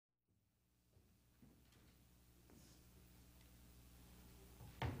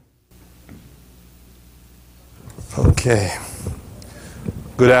Okay.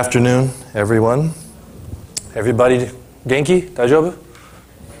 Good afternoon, everyone. Everybody genki? Daijoubu?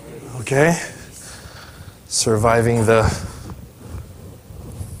 Okay. Surviving the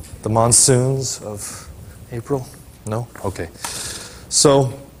monsoons of April? No? Okay.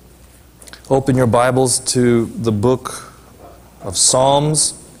 So, open your Bibles to the book of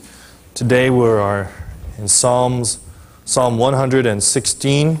Psalms. Today we are in Psalm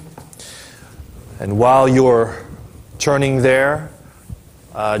 116. And while you're turning there,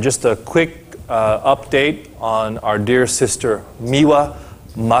 just a quick update on our dear sister Miwa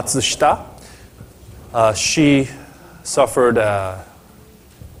Matsushita. She suffered a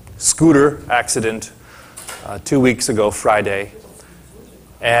scooter accident 2 weeks ago, Friday.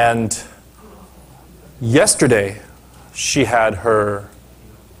 And yesterday, she had her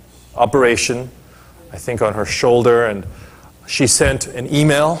operation, I think on her shoulder, and she sent an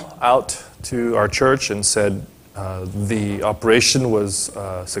email out to our church and said the operation was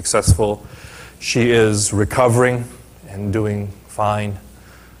successful. She is recovering and doing fine.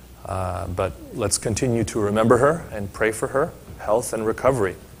 But let's continue to remember her and pray for her health and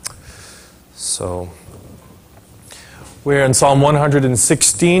recovery. So we're in Psalm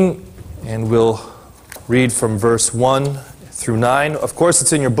 116, and we'll read from verse 1 through 9. Of course,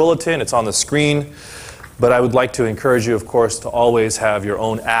 it's in your bulletin. It's on the screen. But I would like to encourage you, of course, to always have your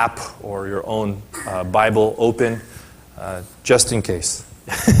own app or your own Bible open, just in case.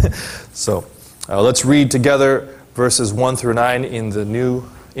 So let's read together verses 1 through 9 in the New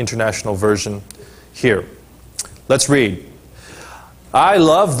International Version here. Let's read. I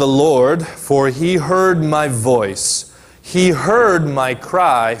love the Lord, for He heard my voice. He heard my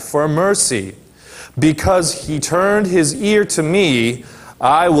cry for mercy. Because He turned His ear to me,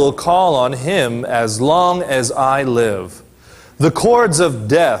 I will call on Him as long as I live. The cords of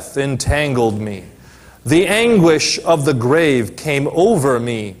death entangled me. The anguish of the grave came over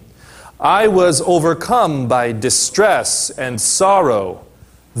me. I was overcome by distress and sorrow.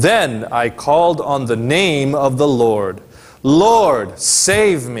 Then I called on the name of the Lord. Lord,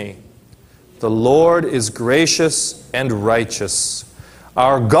 save me. The Lord is gracious and righteous.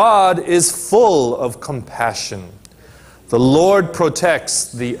 Our God is full of compassion. The Lord protects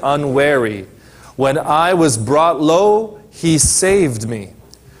the unwary. When I was brought low, He saved me.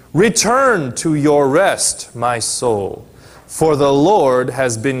 Return to your rest, my soul, for the Lord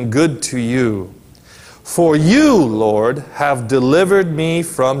has been good to you. For you, Lord, have delivered me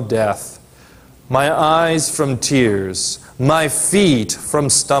from death, my eyes from tears, my feet from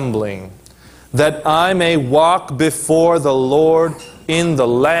stumbling, that I may walk before the Lord in the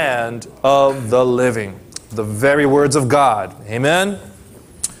land of the living. The very words of God. Amen?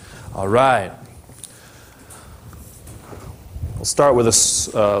 All right. We'll start with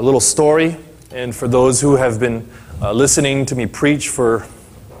a little story. And for those who have been listening to me preach for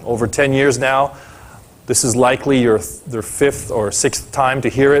over 10 years now, this is likely their fifth or sixth time to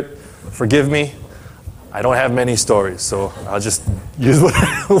hear it. Forgive me. I don't have many stories, so I'll just use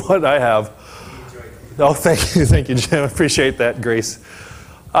what I have. Oh, thank you, Jim. I appreciate that, Grace.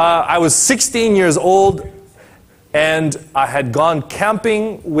 I was 16 years old, and I had gone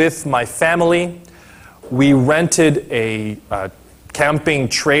camping with my family. We rented a camping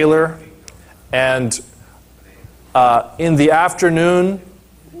trailer, and in the afternoon,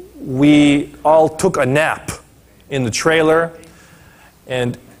 we all took a nap in the trailer.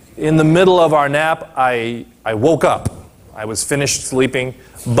 And in the middle of our nap, I woke up. I was finished sleeping,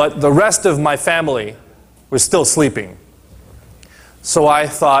 but the rest of my family was still sleeping. So I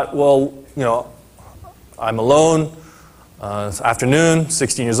thought, well, I'm alone. It's afternoon,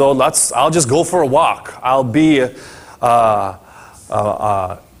 16 years old. I'll just go for a walk. I'll be an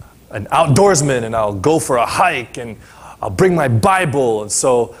outdoorsman, and I'll go for a hike, and I'll bring my Bible. And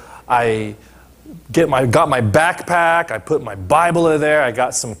so I got my backpack. I put my Bible in there. I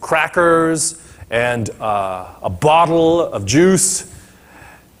got some crackers and a bottle of juice,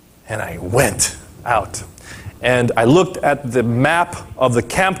 and I went out. And I looked at the map of the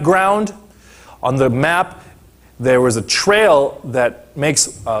campground. On the map, there was a trail that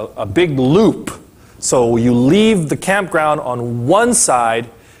makes a big loop. So you leave the campground on one side,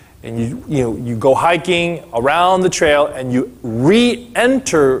 and you go hiking around the trail, and you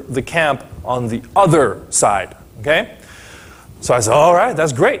re-enter the camp on the other side. Okay? So I said, all right,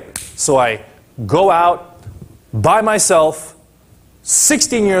 that's great. So I go out by myself,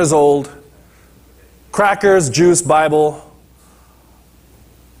 16 years old, crackers, juice, Bible,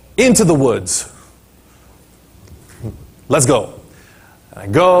 into the woods. Let's go. And I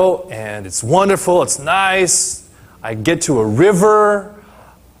go, and it's wonderful, it's nice. I get to a river.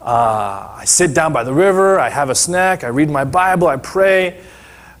 I sit down by the river, I have a snack, I read my Bible, I pray,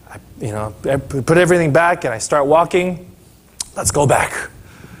 I put everything back and I start walking. Let's go back.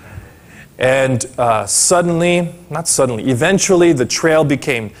 And eventually the trail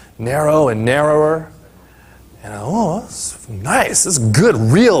became narrow and narrower. And this is nice, this is good,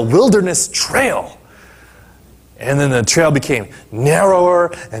 real wilderness trail. And then the trail became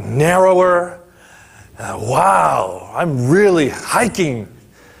narrower and narrower. And wow, I'm really hiking.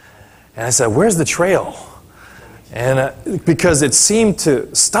 And I said, where's the trail? And because it seemed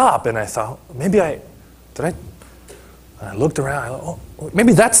to stop, and I thought, I looked around,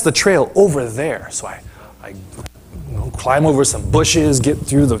 maybe that's the trail over there. So I climb over some bushes, get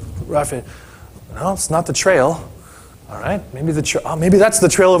through the rough. No, it's not the trail. All right, maybe that's the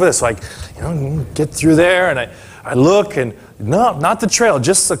trail over there. So I get through there, and I look, and no, not the trail,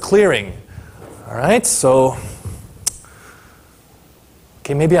 just a clearing. All right, so,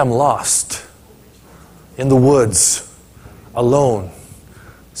 okay, maybe I'm lost in the woods, alone,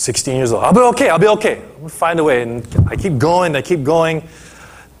 16 years old. I'll be okay. We'll find a way. And I keep going.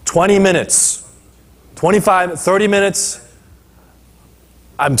 20 minutes, 25, 30 minutes.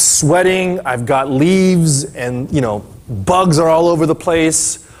 I'm sweating. I've got leaves and, bugs are all over the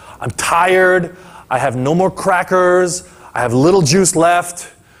place. I'm tired. I have no more crackers. I have little juice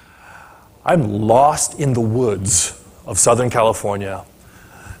left. I'm lost in the woods of Southern California.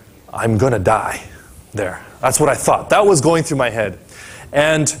 I'm going to die there. That's what I thought. That was going through my head.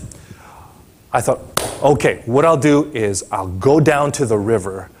 And I thought, okay, what I'll do is I'll go down to the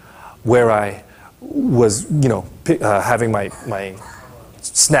river where I was, having my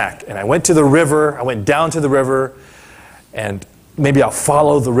snack. And I went to the river. I went down to the river, and maybe I'll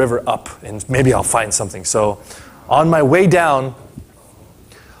follow the river up, and maybe I'll find something. So on my way down,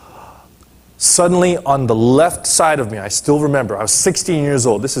 suddenly on the left side of me, I still remember, I was 16 years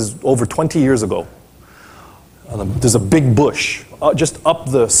old. This is over 20 years ago. There's a big bush just up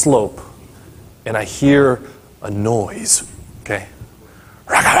the slope, and I hear a noise, okay?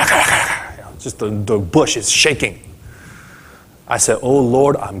 Just the bush is shaking. I said, oh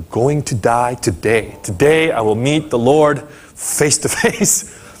Lord, I'm going to die today. Today I will meet the Lord face to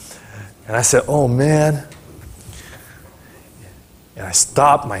face. And I said, oh man. And I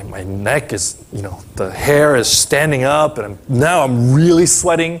stopped, my neck is, the hair is standing up, and now I'm really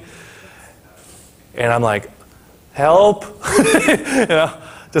sweating. And I'm like, help.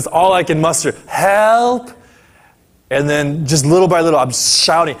 Just all I can muster, help. And then just little by little, I'm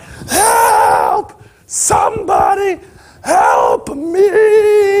shouting, help, somebody help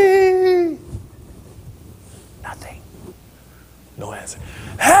me. Nothing. No answer.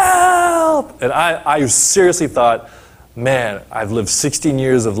 Help. And I seriously thought, man, I've lived 16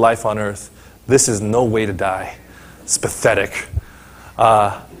 years of life on earth. This is no way to die. It's pathetic.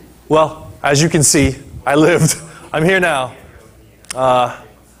 Well, as you can see, I lived. I'm here now.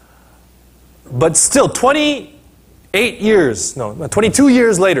 But still, 22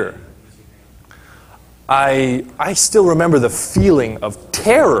 years later, I still remember the feeling of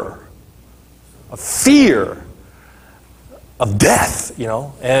terror, of fear, of death,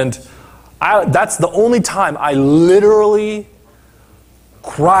 and that's the only time I literally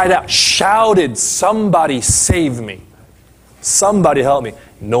cried out, shouted, somebody save me. Somebody help me.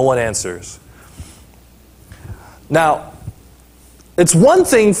 No one answers. Now, it's one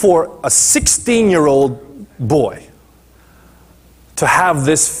thing for a 16-year-old boy to have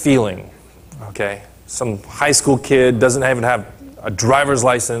this feeling, okay? Some high school kid doesn't even have a driver's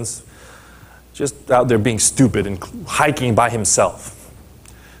license, just out there being stupid and hiking by himself.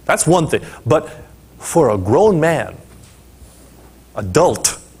 That's one thing. But for a grown man,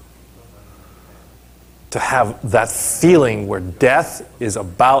 adult, to have that feeling where death is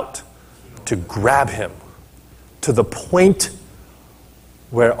about to grab him to the point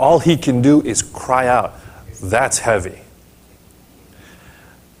where all he can do is cry out, that's heavy.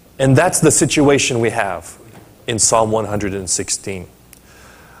 And that's the situation we have in Psalm 116.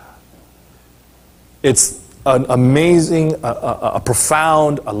 It's an amazing, a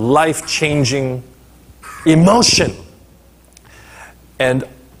profound, a life-changing emotion. And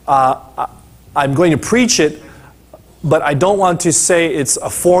I'm going to preach it, but I don't want to say it's a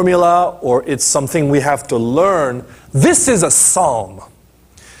formula or it's something we have to learn. This is a psalm.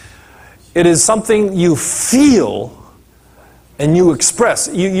 It is something you feel and you express.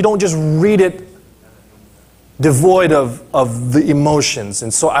 You don't just read it devoid of the emotions.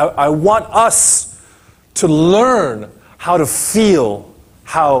 And so I want us to learn how to feel,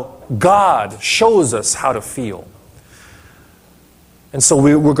 how God shows us how to feel. And so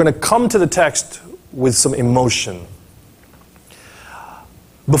we're going to come to the text with some emotion.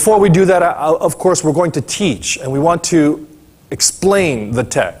 Before we do that, of course, we're going to teach, and we want to explain the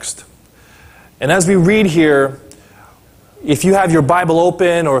text. And as we read here, if you have your Bible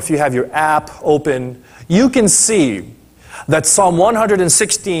open or if you have your app open, you can see that Psalm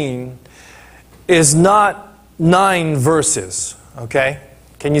 116 is not 9 verses, okay?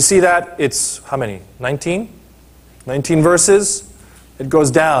 Can you see that? It's how many? 19? 19 verses? It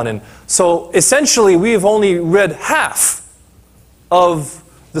goes down. And so essentially we've only read half of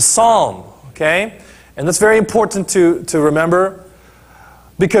the psalm, okay? And that's very important to remember,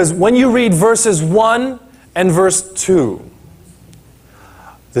 because when you read verses 1 and verse 2,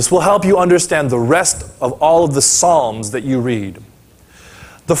 this will help you understand the rest of all of the psalms that you read.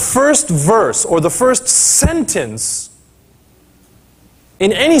 The first verse or the first sentence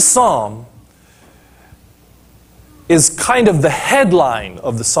in any psalm is kind of the headline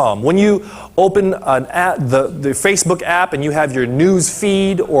of the psalm. When you open an app, the Facebook app, and you have your news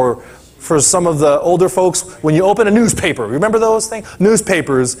feed, or for some of the older folks, when you open a newspaper, remember those things?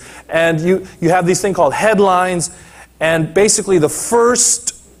 Newspapers, and you have these things called headlines, and basically the first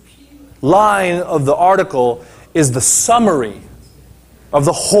line of the article is the summary of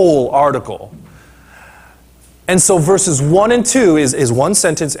the whole article. And so verses 1 and 2 is one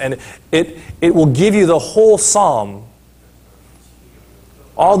sentence, and it will give you the whole psalm,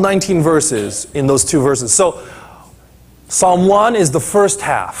 all 19 verses in those 2 verses. So Psalm 1 is the first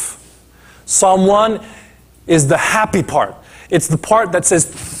half. Psalm 1 is the happy part. It's the part that says,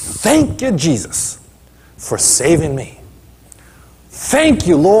 "Thank you, Jesus, for saving me. Thank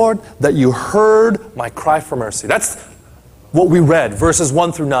you, Lord, that you heard my cry for mercy." That's what we read, verses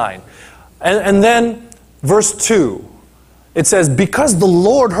 1 through 9. And then verse 2, it says, "Because the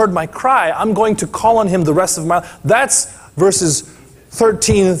Lord heard my cry, I'm going to call on Him the rest of my life." That's verses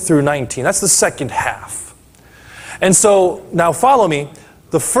 13 through 19. That's the second half. And so, now follow me.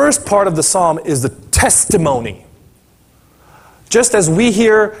 The first part of the psalm is the testimony. Just as we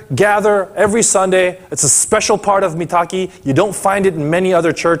here gather every Sunday, it's a special part of Mitaki. You don't find it in many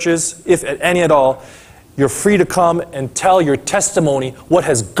other churches, if at any at all. You're free to come and tell your testimony. What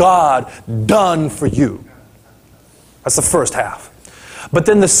has God done for you? That's the first half. But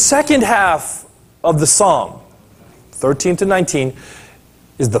then the second half of the psalm, 13 to 19,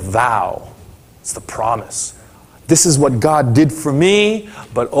 is the vow. It's the promise. This is what God did for me,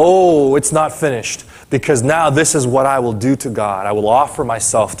 but oh, it's not finished. Because now this is what I will do to God. I will offer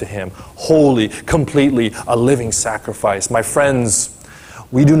myself to Him, holy, completely, a living sacrifice. My friends,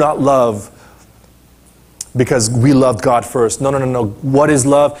 we do not love because we loved God first. No. What is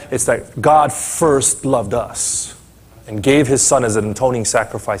love? It's that God first loved us and gave His Son as an atoning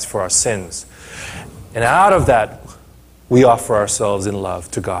sacrifice for our sins. And out of that, we offer ourselves in love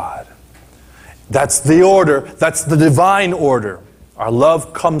to God. That's the order. That's the divine order. Our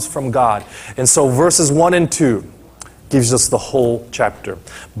love comes from God. And so verses 1 and 2 gives us the whole chapter.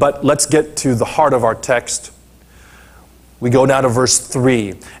 But let's get to the heart of our text. We go now to verse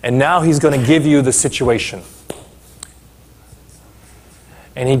 3. And now he's going to give you the situation.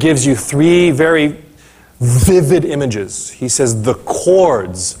 And he gives you 3 very vivid images. He says the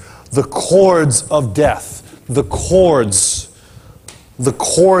cords of death. The cords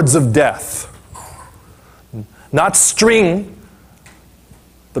of death. Not string,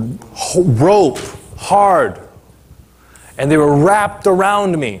 but rope, hard. And they were wrapped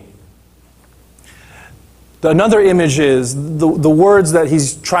around me. Another image is, the words that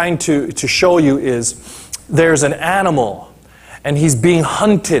he's trying to show you is, there's an animal, and he's being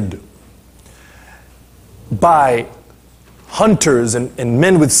hunted by hunters and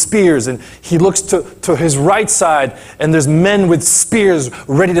men with spears, and he looks to his right side, and there's men with spears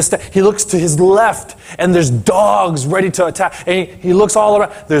ready to stab. He looks to his left, and there's dogs ready to attack. And he looks all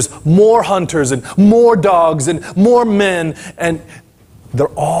around. There's more hunters and more dogs and more men, and they're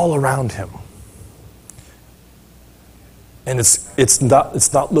all around him. And it's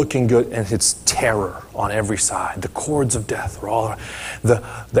not looking good, and it's terror on every side. The cords of death are all around.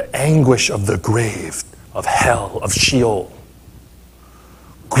 The anguish of the grave, of hell, of Sheol,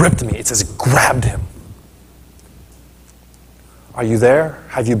 gripped me. It says it grabbed him. Are you there?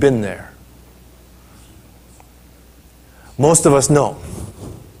 Have you been there? Most of us know.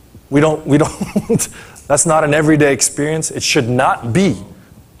 We don't. That's not an everyday experience. It should not be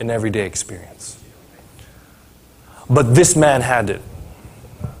an everyday experience. But this man had it.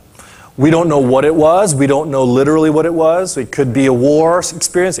 We don't know what it was. We don't know literally what it was. It could be a war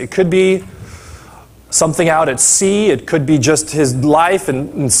experience. It could be something out at sea. It could be just his life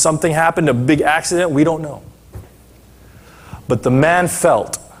and something happened, a big accident. We don't know. But the man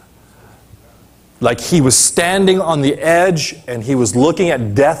felt like he was standing on the edge and he was looking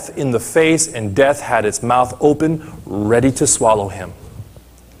at death in the face, and death had its mouth open, ready to swallow him.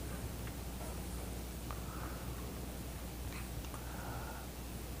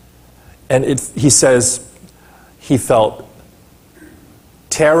 And he says he felt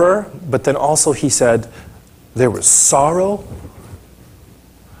terror, but then also he said there was sorrow.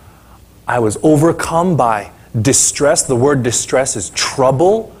 I was overcome by distress. The word distress is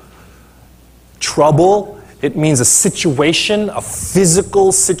trouble. Trouble, it means a situation, a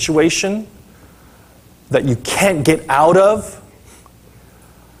physical situation that you can't get out of.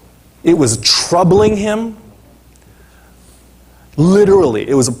 It was troubling him. Literally,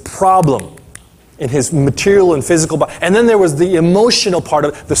 it was a problem in his material and physical body. And then there was the emotional part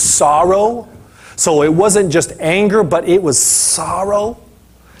of it, the sorrow. So it wasn't just anger, but it was sorrow.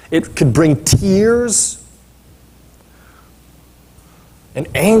 It could bring tears and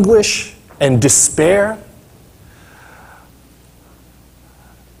anguish and despair.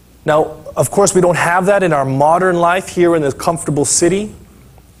 Now, of course, we don't have that in our modern life here in this comfortable city.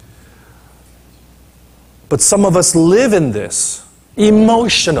 But some of us live in this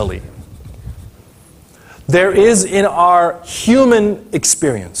emotionally. There is in our human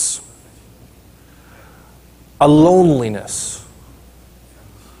experience a loneliness,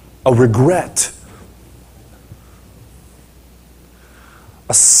 a regret,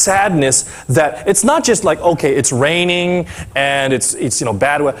 a sadness that it's not just like, okay, it's raining and it's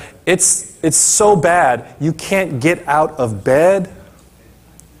bad weather. It's so bad you can't get out of bed.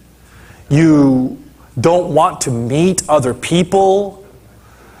 You don't want to meet other people.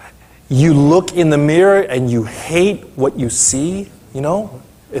 You look in the mirror and you hate what you see.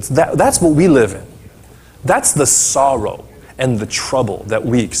 That's what we live in. That's the sorrow and the trouble that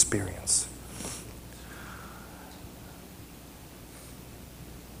we experience.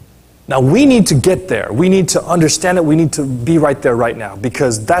 Now we need to get there. We need to understand it. We need to be right there right now,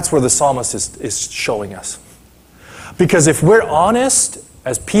 because that's where the psalmist is showing us. Because if we're honest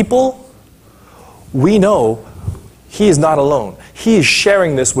as people, we know he is not alone. He is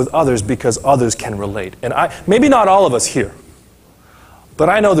sharing this with others because others can relate. And maybe not all of us here, but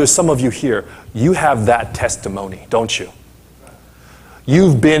I know there's some of you here. You have that testimony, don't you?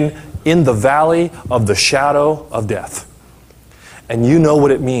 You've been in the valley of the shadow of death. And you know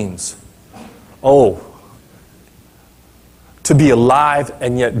what it means. Oh, to be alive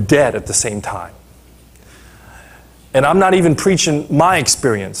and yet dead at the same time. And I'm not even preaching my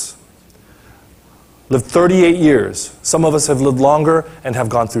experience. Lived 38 years. Some of us have lived longer and have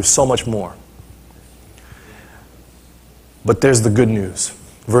gone through so much more. But there's the good news.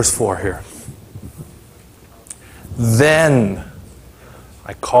 Verse 4 here. Then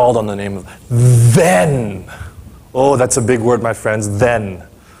I called on the name of... Then. Oh, that's a big word, my friends. Then.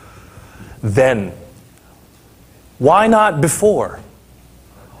 Then. Why not before?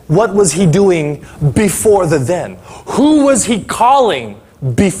 What was he doing before the then? Who was he calling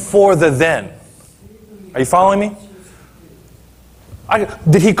before the then? Are you following me?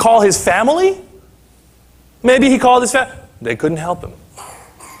 Did he call his family? Maybe he called his family. They couldn't help him.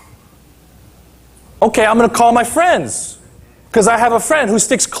 Okay, I'm going to call my friends. Because I have a friend who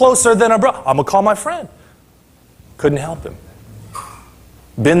sticks closer than a brother. I'm going to call my friend. Couldn't help him.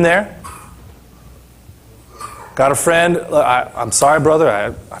 Been there. Got a friend. I'm sorry, brother.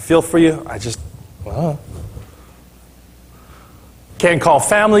 I feel for you. Can't call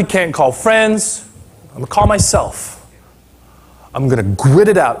family. Can't call friends. I'm going to call myself. I'm going to grit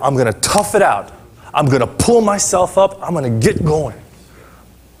it out. I'm going to tough it out. I'm going to pull myself up. I'm going to get going.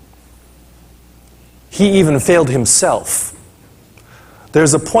 He even failed himself.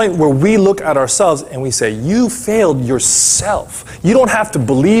 There's a point where we look at ourselves and we say, you failed yourself. You don't have to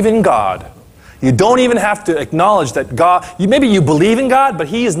believe in God. You don't even have to acknowledge that God, maybe you believe in God, but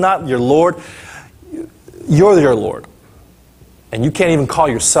He is not your Lord. You're your Lord. And you can't even call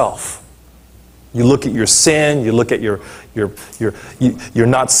yourself. You look at your sin, you look at you're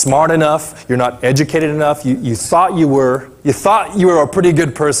not smart enough, you're not educated enough, you thought you were a pretty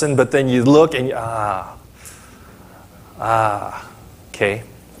good person, but then you look and okay.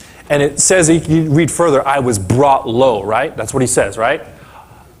 And it says, you read further, I was brought low, right? That's what he says, right?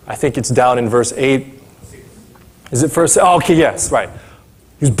 I think it's down in verse 8. Is it verse? Oh, okay, yes, right.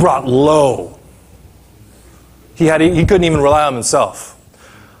 He was brought low. He couldn't even rely on himself.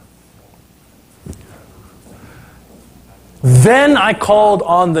 Then I called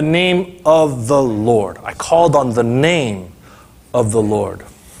on the name of the Lord. I called on the name of the Lord.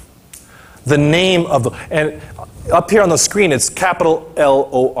 The name of the... And up here on the screen, it's capital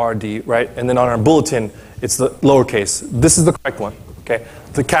L-O-R-D, right? And then on our bulletin, it's the lowercase. This is the correct one, okay?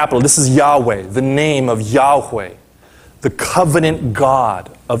 The capital, this is Yahweh, the name of Yahweh, the covenant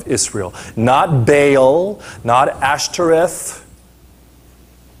God of Israel. Not Baal, not Ashtoreth,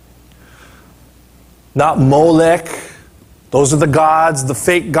 not Molech. Those are the gods, the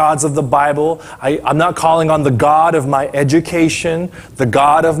fake gods of the Bible. I'm not calling on the God of my education, the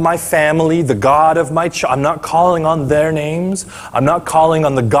God of my family, the God of my I'm not calling on their names. I'm not calling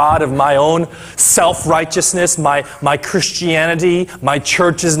on the God of my own self-righteousness, my Christianity, my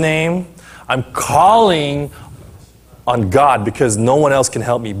church's name. I'm calling on God because no one else can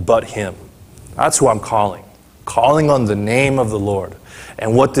help me but Him. That's who I'm calling. Calling on the name of the Lord.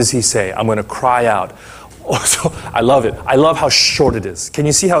 And what does He say? I'm going to cry out. Oh, so I love it. I love how short it is. Can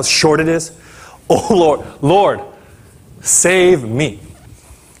you see how short it is? Oh Lord, Lord, save me.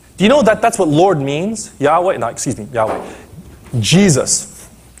 Do you know that that's what Lord means? Yahweh, no, excuse me, Yahweh. Jesus.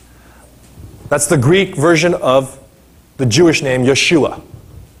 That's the Greek version of the Jewish name Yeshua.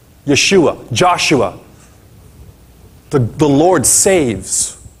 Yeshua, Joshua. The Lord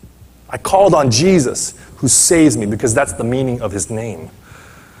saves. I called on Jesus who saves me because that's the meaning of His name.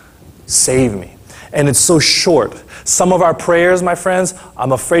 Save me. And it's so short. Some of our prayers, my friends,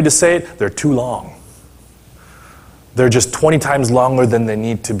 I'm afraid to say it, they're too long. They're just 20 times longer than they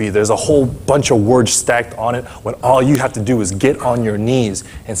need to be. There's a whole bunch of words stacked on it when all you have to do is get on your knees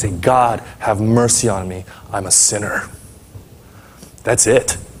and say, God, have mercy on me. I'm a sinner. That's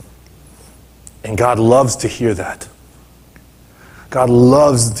it. And God loves to hear that. God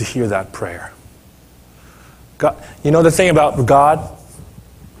loves to hear that prayer. God, you know the thing about God?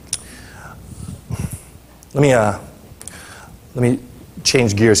 Let me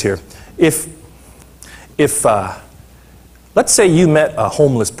change gears here. If let's say you met a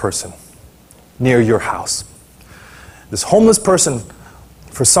homeless person near your house. This homeless person,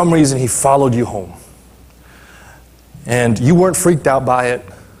 for some reason, he followed you home. And you weren't freaked out by it,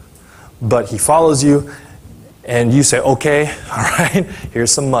 but he follows you, and you say, okay, all right,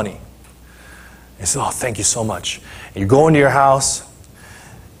 here's some money. He says, oh, thank you so much. And you go into your house,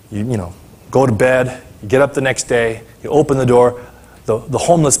 you go to bed, you get up the next day, you open the door, the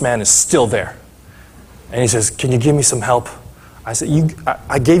homeless man is still there. And he says, can you give me some help? I said,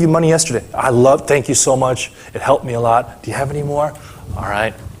 I gave you money yesterday. Thank you so much. It helped me a lot. Do you have any more? All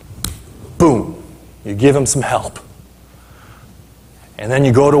right. Boom. You give him some help. And then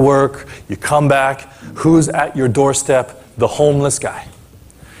you go to work, you come back. Who's at your doorstep? The homeless guy.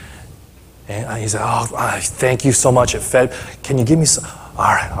 And he said, oh, thank you so much. It fed. Can you give me some?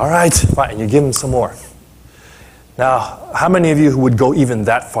 All right, fine. And you give him some more. Now, how many of you would go even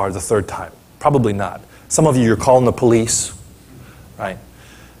that far the third time? Probably not. Some of you, you're calling the police, right?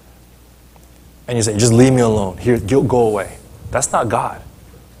 And you say, just leave me alone. Here, go away. That's not God.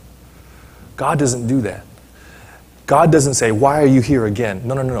 God doesn't do that. God doesn't say, why are you here again?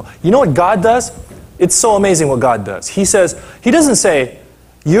 No. You know what God does? It's so amazing what God does. He doesn't say,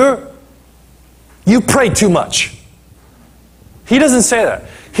 you pray too much. He doesn't say that.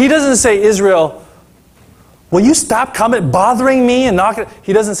 He doesn't say, Israel, will you stop bothering me and knocking?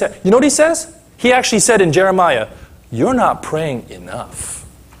 He doesn't say. You know what he says? He actually said in Jeremiah, you're not praying enough.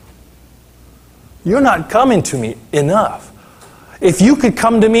 You're not coming to me enough. If you could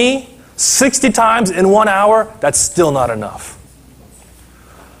come to me 60 times in 1 hour, that's still not enough.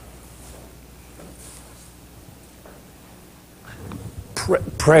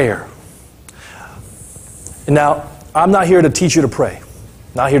 Prayer. Now, I'm not here to teach you to pray.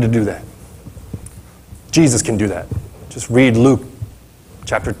 Not here to do that. Jesus can do that. Just read Luke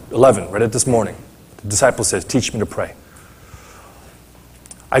chapter 11. Read it this morning. The disciple says, teach me to pray.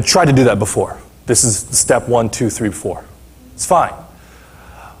 I tried to do that before. This is step 1, 2, 3, 4. It's fine.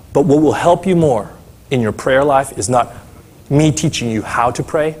 But what will help you more in your prayer life is not me teaching you how to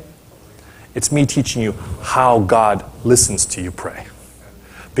pray. It's me teaching you how God listens to you pray.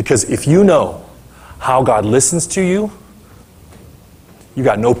 Because if you know how God listens to you, you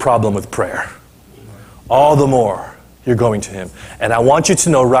got no problem with prayer. All the more you're going to Him. And I want you to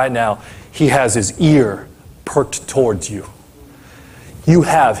know right now, He has His ear perked towards you. You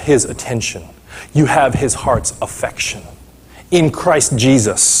have His attention. You have His heart's affection. In Christ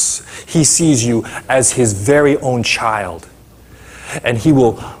Jesus, He sees you as His very own child. And He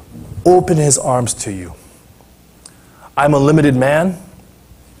will open His arms to you. I'm a limited man.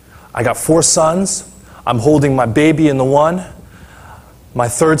 I got 4 sons. I'm holding my baby in the one. My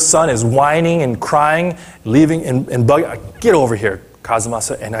 3rd son is whining and crying, leaving and bugging. Get over here,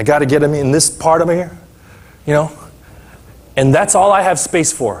 Kazumasa, and I got to get him in this part of here, And that's all I have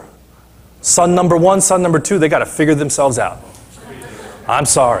space for. Son number 1, son number 2, they got to figure themselves out. I'm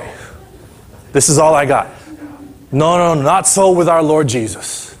sorry. This is all I got. No, no, not so with our Lord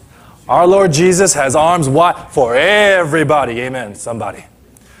Jesus. Our Lord Jesus has arms wide for everybody. Amen, somebody.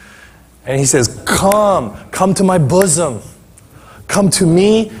 And he says, come to my bosom. Come to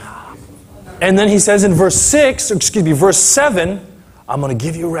me. And then he says in verse 7, I'm going to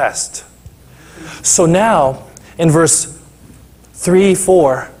give you rest. So now, in verse 3,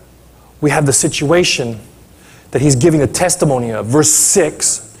 4, we have the situation that he's giving a testimony of. Verse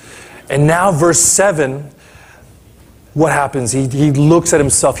 6, and now verse 7, what happens? He looks at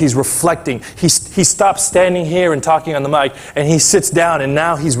himself, he's reflecting. He stops standing here and talking on the mic, and he sits down, and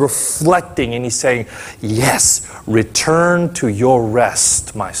now he's reflecting, and he's saying, yes, return to your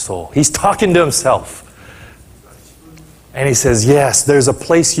rest, my soul. He's talking to himself. And he says, yes, there's a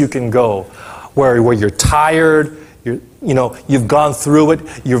place you can go where you're tired, you've gone through it,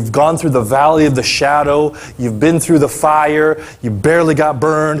 you've gone through the valley of the shadow, you've been through the fire, you barely got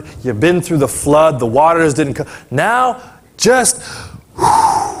burned, you've been through the flood, the waters didn't come. Now, just,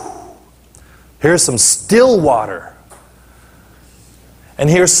 here's some still water. And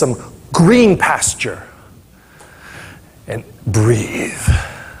here's some green pasture. And breathe.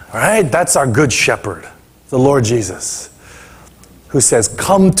 All right? That's our good shepherd, the Lord Jesus, who says,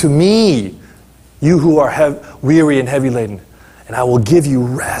 come to me, you who are weary and heavy laden, and I will give you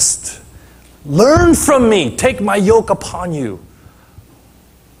rest. Learn from me. Take my yoke upon you.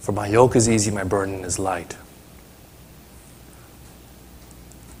 For my yoke is easy, my burden is light.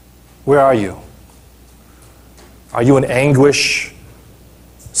 Where are you? Are you in anguish,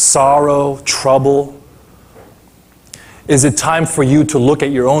 sorrow, trouble? Is it time for you to look at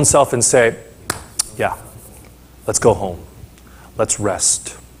your own self and say, yeah, let's go home. Let's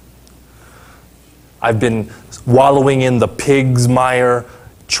rest. I've been wallowing in the pig's mire,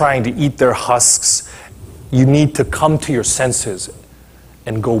 trying to eat their husks. You need to come to your senses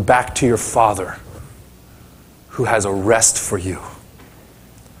and go back to your Father who has a rest for you.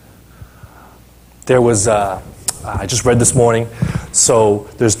 There was, I just read this morning, so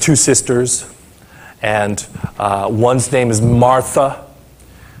there's two sisters, and one's name is Martha.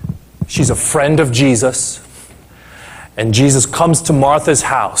 She's a friend of Jesus, and Jesus comes to Martha's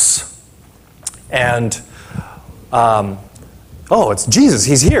house. And, it's Jesus.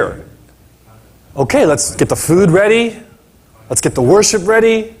 He's here. Okay, let's get the food ready. Let's get the worship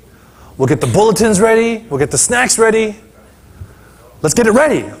ready. We'll get the bulletins ready. We'll get the snacks ready. Let's get it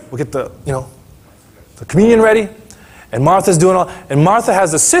ready. We'll get the communion ready. And Martha's doing all. And Martha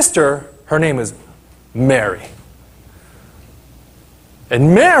has a sister. Her name is Mary.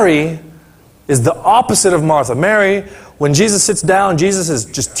 And Mary is the opposite of Martha. Mary, when Jesus sits down, Jesus is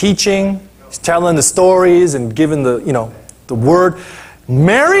just teaching. He's telling the stories and giving the word.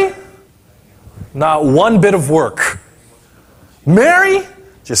 Mary, not one bit of work. Mary,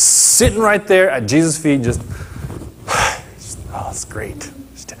 just sitting right there at Jesus' feet, it's great.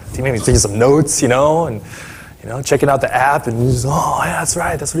 He made me taking some notes, and checking out the app, and just, yeah, that's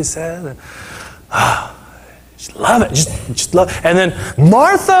right, that's what he said. And, just love it, just love it. And then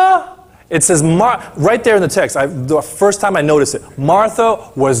Martha. It says, right there in the text, the first time I noticed it,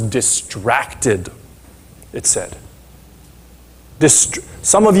 Martha was distracted, it said.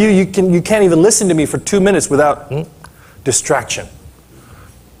 Some of you can't even listen to me for 2 minutes without distraction.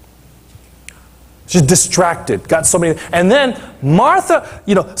 She's distracted, got so many. And then Martha,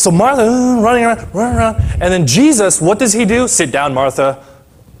 so Martha running around. And then Jesus, what does he do? Sit down, Martha.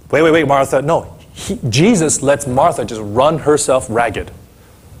 Wait, Martha. No, Jesus lets Martha just run herself ragged.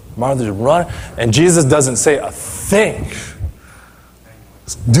 Martha just run, and Jesus doesn't say a thing.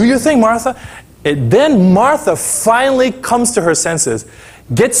 Do your thing, Martha. Then Martha finally comes to her senses,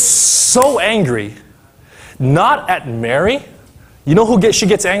 gets so angry, not at Mary. You know who she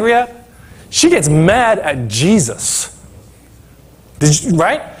gets angry at? She gets mad at Jesus.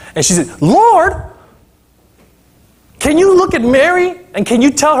 Right? And she said, Lord, can you look at Mary and can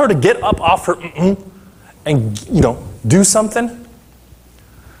you tell her to get up off her and do something?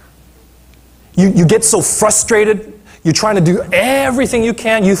 You get so frustrated. You're trying to do everything you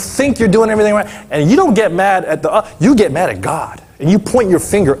can. You think you're doing everything right. And you don't get mad at you get mad at God. And you point your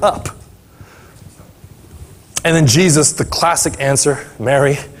finger up. And then Jesus, the classic answer,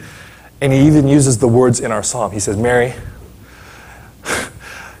 Mary. And he even uses the words in our psalm. He says, Mary,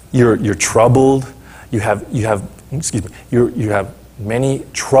 you're troubled. You have many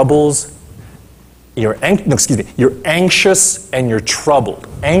troubles. You're anxious and you're troubled.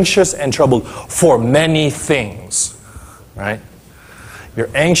 Anxious and troubled for many things. Right? You're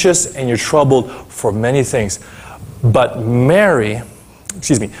anxious and you're troubled for many things. But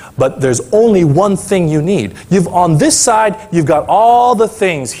but there's only one thing you need. On this side, you've got all the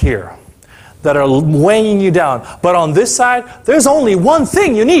things here. that are weighing you down. But on this side, there's only one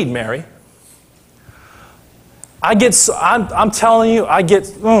thing you need, Mary. I'm telling you,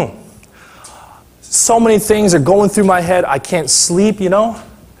 so many things are going through my head. I can't sleep, you know.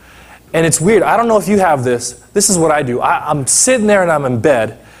 And it's weird. I don't know if you have this. This is what I do. I'm sitting there and I'm in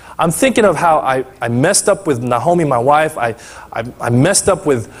bed. I'm thinking of how I messed up with Naomi, my wife. I messed up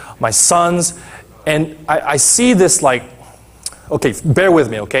with my sons. And I see this like, okay, bear with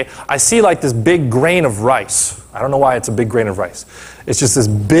me, okay? I see like this big grain of rice. I don't know why it's a big grain of rice. It's just this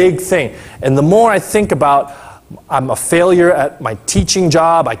big thing. And the more I think about, I'm a failure at my teaching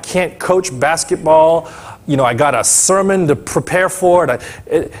job. I can't coach basketball. You know, I got a sermon to prepare for it.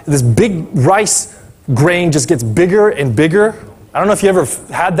 This big rice grain just gets bigger and bigger. I don't know if you ever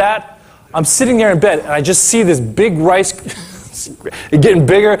had that. I'm sitting there in bed and I just see this big rice getting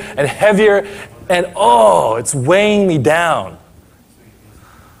bigger and heavier, and oh, it's weighing me down.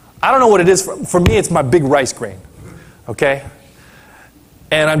 I don't know what it is. For me, it's my big rice grain. Okay?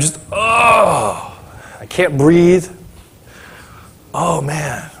 And I'm just, oh, I can't breathe. Oh,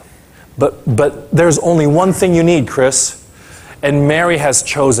 man. But there's only one thing you need, Kris. And Mary has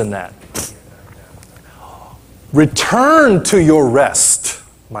chosen that. Return to your rest,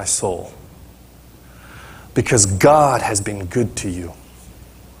 my soul. Because God has been good to you.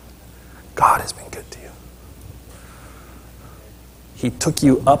 God has been good to you. He took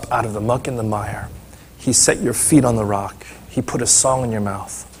you up out of the muck and the mire. He set your feet on the rock. He put a song in your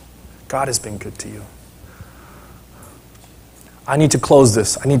mouth. God has been good to you. I need to close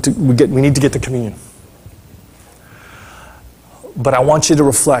this. We need to get to communion. But I want you to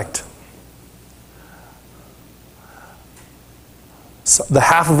reflect. So the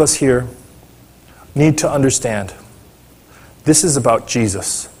half of us here need to understand this is about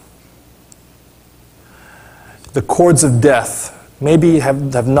Jesus. The cords of death maybe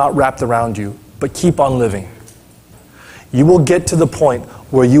have not wrapped around you, but keep on living. You will get to the point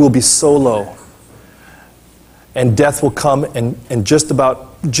where you will be so low, and death will come and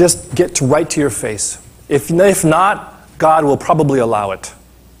just get right to your face. If not, God will probably allow it.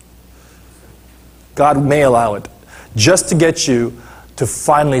 God may allow it, just to get you to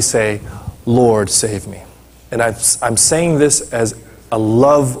finally say, Lord, save me. And I'm saying this as a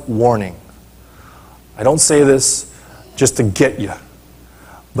love warning. I don't say this just to get you,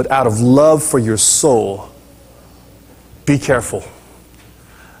 but out of love for your soul, be careful.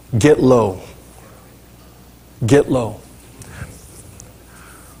 Get low. Get low.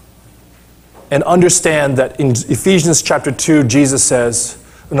 And understand that in Ephesians chapter 2,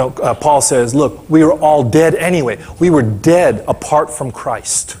 Paul says, look, we were all dead anyway. We were dead apart from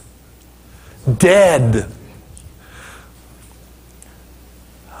Christ. Dead.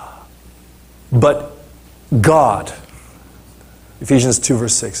 But God, Ephesians 2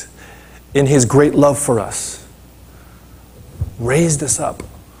 verse 6, in His great love for us, raised us up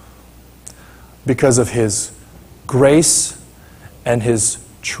because of His grace and His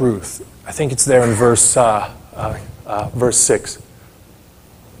truth. I think it's there in verse 6.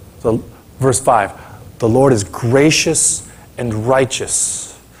 So, verse 5. The Lord is gracious and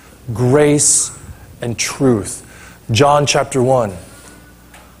righteous. Grace and truth. John chapter 1.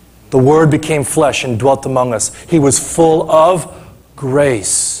 The Word became flesh and dwelt among us. He was full of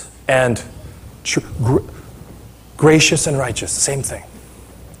grace and gracious and righteous. Same thing.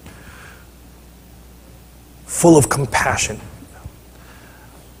 Full of compassion.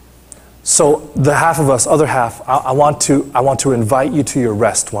 So the half of us, other half, I want to invite you to your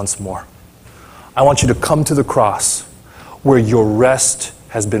rest once more. I want you to come to the cross where your rest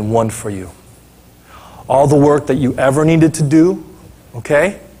has been won for you. All the work that you ever needed to do,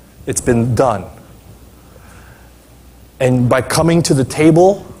 okay, it's been done. And by coming to the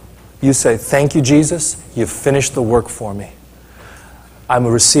table, you say, thank you, Jesus, you've finished the work for me. I'm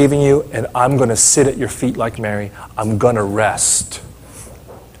receiving you, and I'm going to sit at your feet like Mary. I'm going to rest.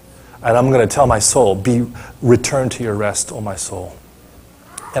 And I'm going to tell my soul, return to your rest, oh my soul.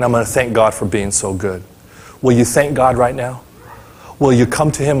 And I'm going to thank God for being so good. Will you thank God right now? Will you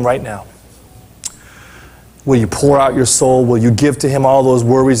come to Him right now? Will you pour out your soul? Will you give to Him all those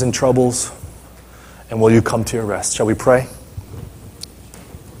worries and troubles? And will you come to your rest? Shall we pray?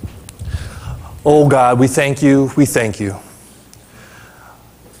 Oh God, we thank you. We thank you.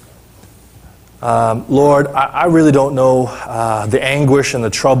 Lord, I really don't know the anguish and the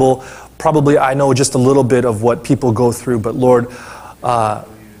trouble. Probably I know just a little bit of what people go through, but Lord,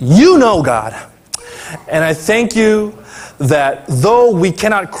 you know, God. And I thank you that though we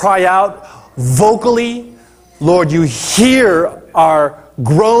cannot cry out vocally, Lord, you hear our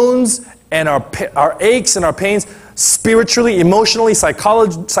groans and our aches and our pains, spiritually, emotionally,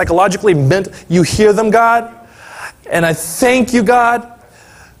 psychologically, you hear them, God. And I thank you, God,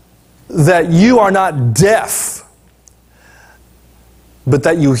 that you are not deaf, but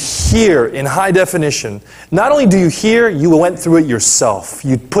that you hear in high definition. Not only do you hear, you went through it yourself.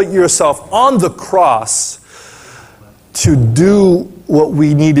 You put yourself on the cross to do what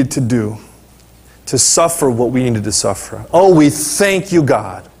we needed to do, to suffer what we needed to suffer. Oh, we thank you,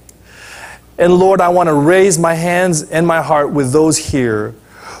 God. And Lord, I want to raise my hands and my heart with those here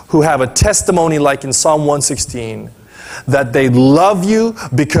who have a testimony like in Psalm 116, that they love you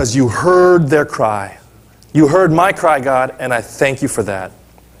because you heard their cry. You heard my cry, God, and I thank you for that.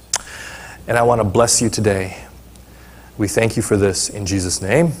 And I want to bless you today. We thank you for this in Jesus'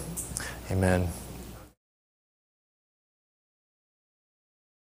 name. Amen.